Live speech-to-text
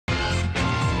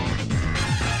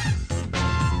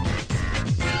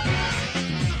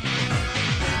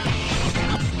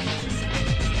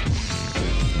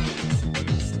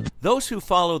Those who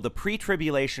follow the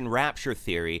pre-tribulation rapture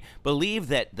theory believe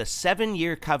that the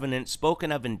 7-year covenant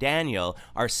spoken of in Daniel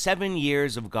are 7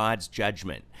 years of God's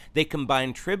judgment. They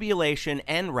combine tribulation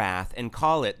and wrath and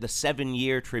call it the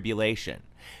 7-year tribulation.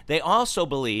 They also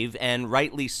believe, and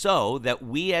rightly so, that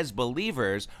we as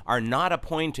believers are not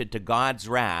appointed to God's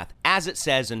wrath, as it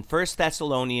says in 1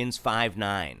 Thessalonians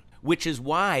 5:9, which is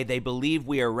why they believe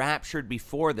we are raptured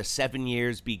before the 7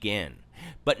 years begin.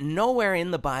 But nowhere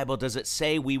in the Bible does it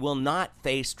say we will not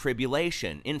face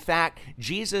tribulation. In fact,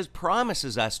 Jesus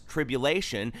promises us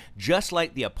tribulation just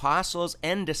like the apostles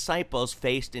and disciples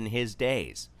faced in his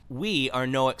days. We are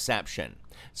no exception.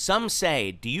 Some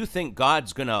say, do you think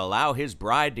God's going to allow his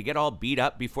bride to get all beat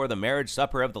up before the marriage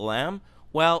supper of the Lamb?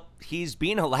 Well, he's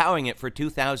been allowing it for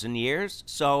 2,000 years,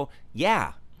 so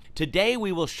yeah. Today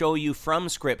we will show you from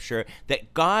Scripture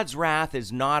that God's wrath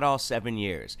is not all 7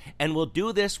 years, and we'll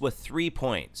do this with 3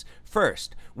 points.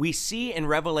 First, we see in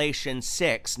Revelation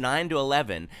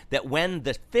 6:9-11 that when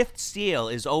the 5th seal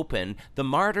is opened, the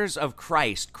martyrs of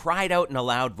Christ cried out in a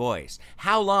loud voice,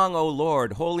 "How long, O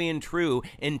Lord, holy and true,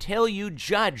 until you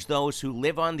judge those who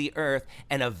live on the earth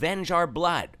and avenge our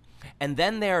blood?" And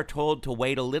then they are told to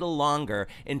wait a little longer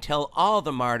until all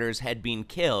the martyrs had been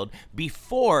killed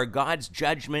before God's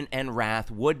judgment and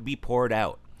wrath would be poured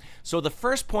out. So the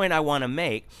first point I want to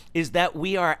make is that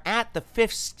we are at the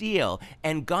 5th seal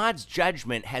and God's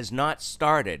judgment has not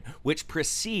started, which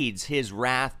precedes his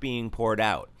wrath being poured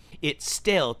out. It's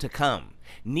still to come.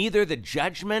 Neither the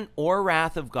judgment or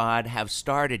wrath of God have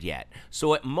started yet,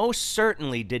 so it most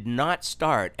certainly did not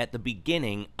start at the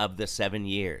beginning of the 7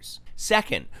 years.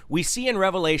 Second, we see in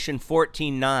Revelation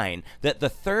 14:9 that the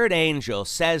 3rd angel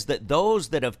says that those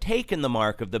that have taken the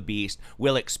mark of the beast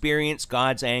will experience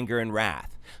God's anger and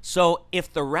wrath. So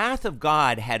if the wrath of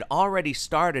God had already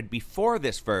started before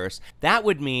this verse, that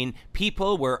would mean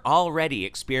people were already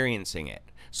experiencing it.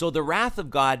 So the wrath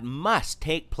of God must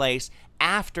take place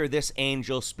after this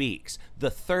angel speaks,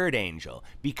 the 3rd angel,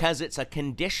 because it's a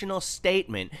conditional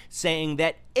statement saying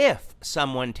that if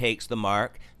someone takes the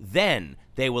mark, then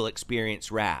they will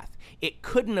experience wrath. It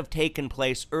couldn't have taken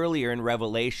place earlier in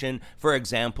Revelation, for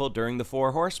example, during the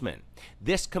 4 horsemen.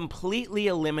 This completely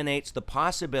eliminates the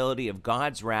possibility of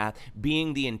God's wrath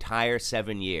being the entire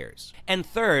 7 years. And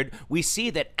third, we see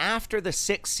that after the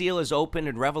 6th seal is opened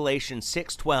in Revelation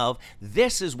 6:12,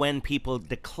 this is when people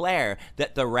declare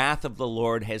that the wrath of the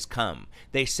Lord has come.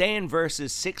 They say in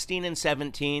verses 16 and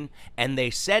 17, "And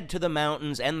they said to the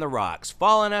mountains and the rocks,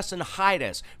 fall on us and hide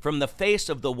us from the face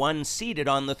of the one seated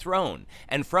on the throne,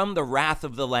 and from the wrath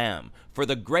of the Lamb. For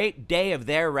the great day of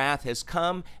their wrath has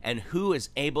come, and who is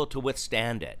able to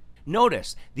withstand it?"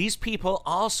 Notice, these people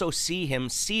also see him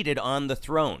seated on the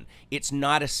throne. It's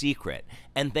not a secret.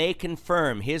 And they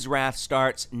confirm his wrath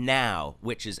starts now,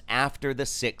 which is after the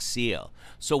 6th seal.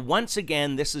 So once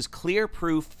again, this is clear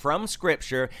proof from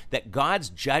Scripture that God's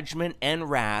judgment and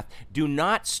wrath do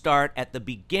not start at the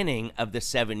beginning of the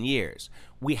 7 years.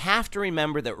 We have to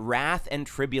remember that wrath and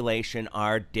tribulation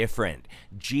are different.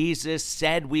 Jesus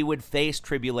said we would face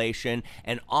tribulation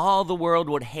and all the world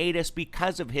would hate us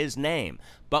because of his name.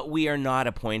 But we are not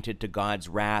appointed to God's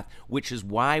wrath, which is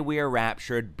why we are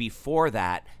raptured before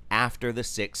that, after the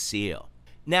 6th seal.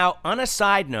 Now, on a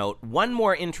side note, one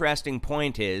more interesting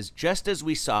point is, just as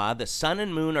we saw, the sun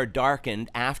and moon are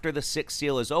darkened after the 6th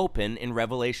seal is open in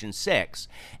Revelation 6,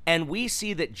 and we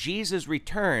see that Jesus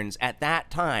returns at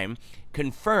that time,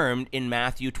 confirmed in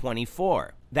Matthew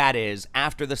 24. That is,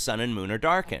 after the sun and moon are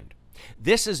darkened.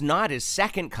 This is not his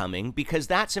second coming because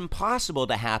that's impossible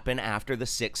to happen after the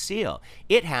 6th seal.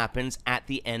 It happens at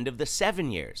the end of the 7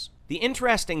 years. The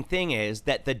interesting thing is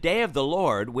that the day of the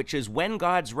Lord, which is when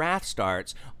God's wrath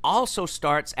starts, also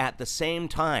starts at the same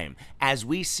time, as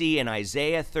we see in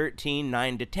Isaiah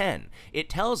 13:9-10. It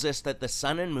tells us that the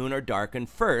sun and moon are darkened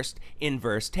first in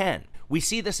verse 10. We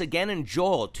see this again in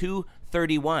Joel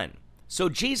 2:31. So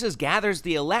Jesus gathers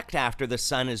the elect after the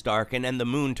sun is darkened and the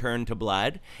moon turned to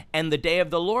blood, and the day of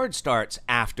the Lord starts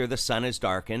after the sun is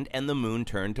darkened and the moon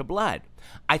turned to blood.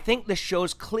 I think this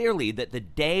shows clearly that the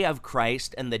day of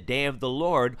Christ and the day of the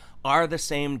Lord are the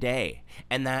same day,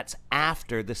 and that's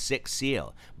after the 6th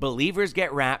seal. Believers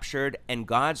get raptured, and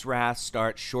God's wrath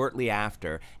starts shortly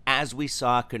after, as we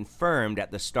saw confirmed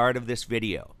at the start of this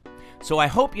video. So I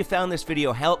hope you found this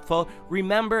video helpful.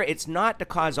 Remember, it's not to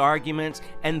cause arguments,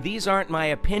 and these aren't my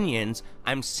opinions.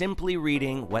 I'm simply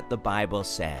reading what the Bible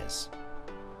says.